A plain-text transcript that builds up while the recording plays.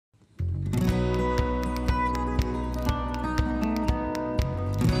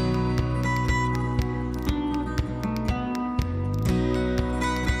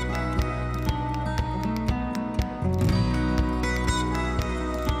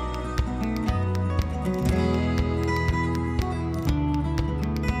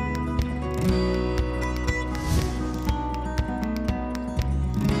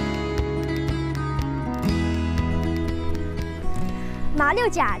马六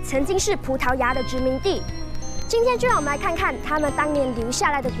甲曾经是葡萄牙的殖民地，今天就让我们来看看他们当年留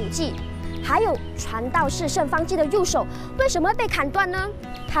下来的古迹，还有传道士圣方济的右手为什么会被砍断呢？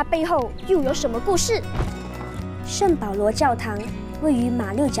它背后又有什么故事？圣保罗教堂位于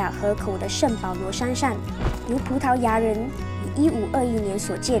马六甲河口的圣保罗山上，由葡萄牙人于1521年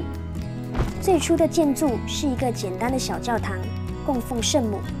所建。最初的建筑是一个简单的小教堂，供奉圣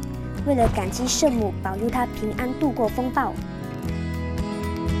母。为了感激圣母保佑她平安度过风暴，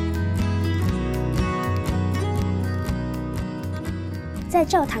在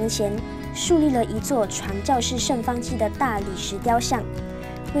教堂前树立了一座传教士圣方济的大理石雕像，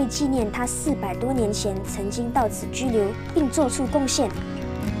为纪念他400多年前曾经到此居留并做出贡献。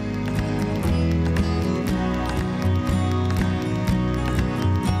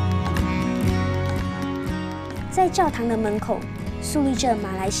在教堂的门口树立着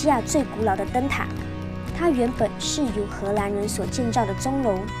马来西亚最古老的灯塔，它原本是由荷兰人所建造的钟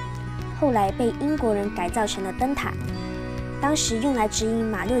楼，后来被英国人改造成了灯塔。当时用来指引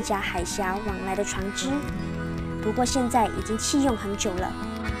马六甲海峡往来的船只，不过现在已经弃用很久了。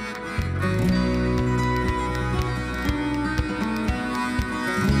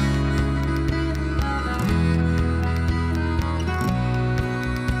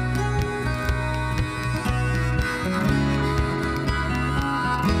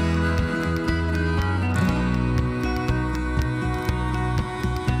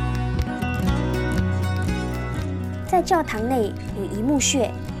在教堂内有一墓穴，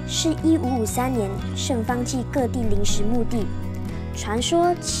是1553年圣方济各地临时墓地。传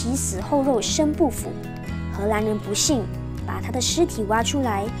说其死后肉生不腐，荷兰人不信，把他的尸体挖出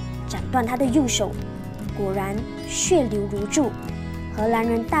来，斩断他的右手，果然血流如注。荷兰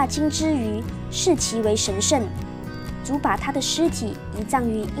人大惊之余，视其为神圣，卒把他的尸体移葬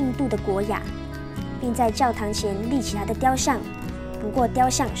于印度的果亚，并在教堂前立起他的雕像。不过雕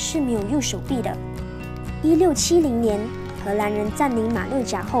像是没有右手臂的。1670年，荷兰人占领马六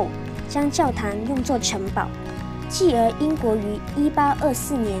甲后，将教堂用作城堡。继而英国于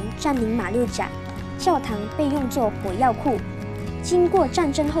1824年占领马六甲，教堂被用作火药库。经过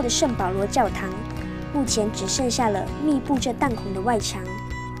战争后的圣保罗教堂，目前只剩下了密布着弹孔的外墙。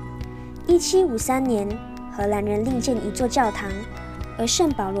1753年，荷兰人另建一座教堂，而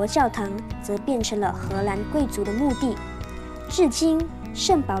圣保罗教堂则变成了荷兰贵族的墓地。至今，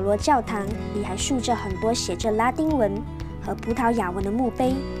圣保罗教堂里还竖着很多写着拉丁文和葡萄牙文的墓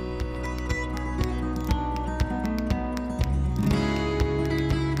碑。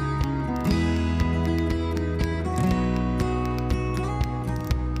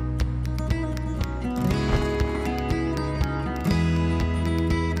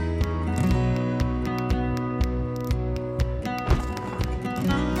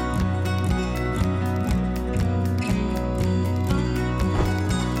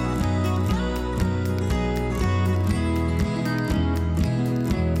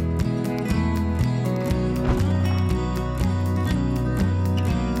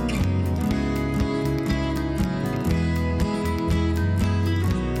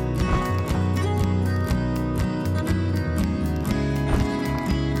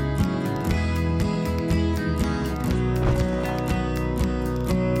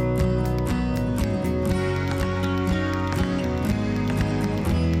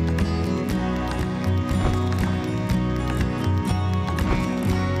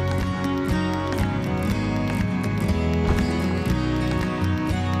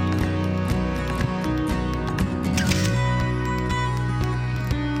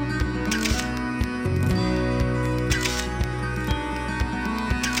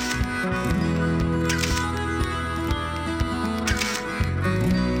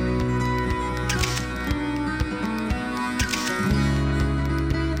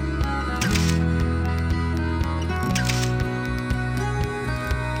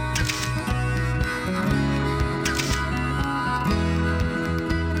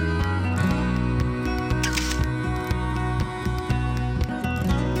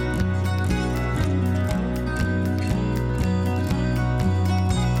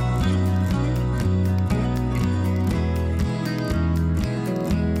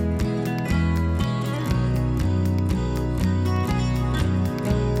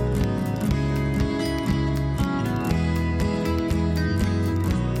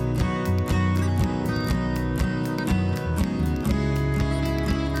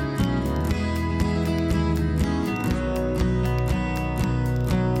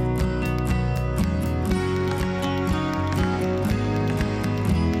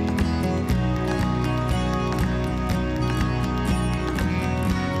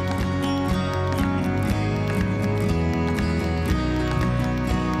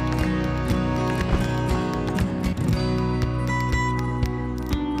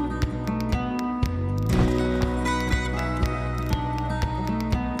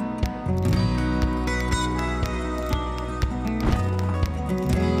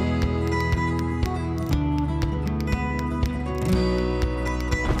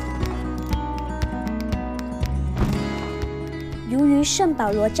圣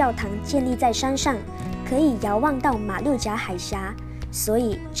保罗教堂建立在山上，可以遥望到马六甲海峡，所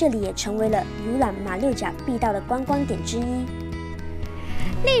以这里也成为了游览马六甲必到的观光点之一。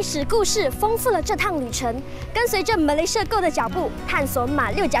历史故事丰富了这趟旅程，跟随着Malaysia Go的脚步，探索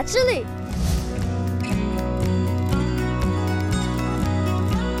马六甲之旅。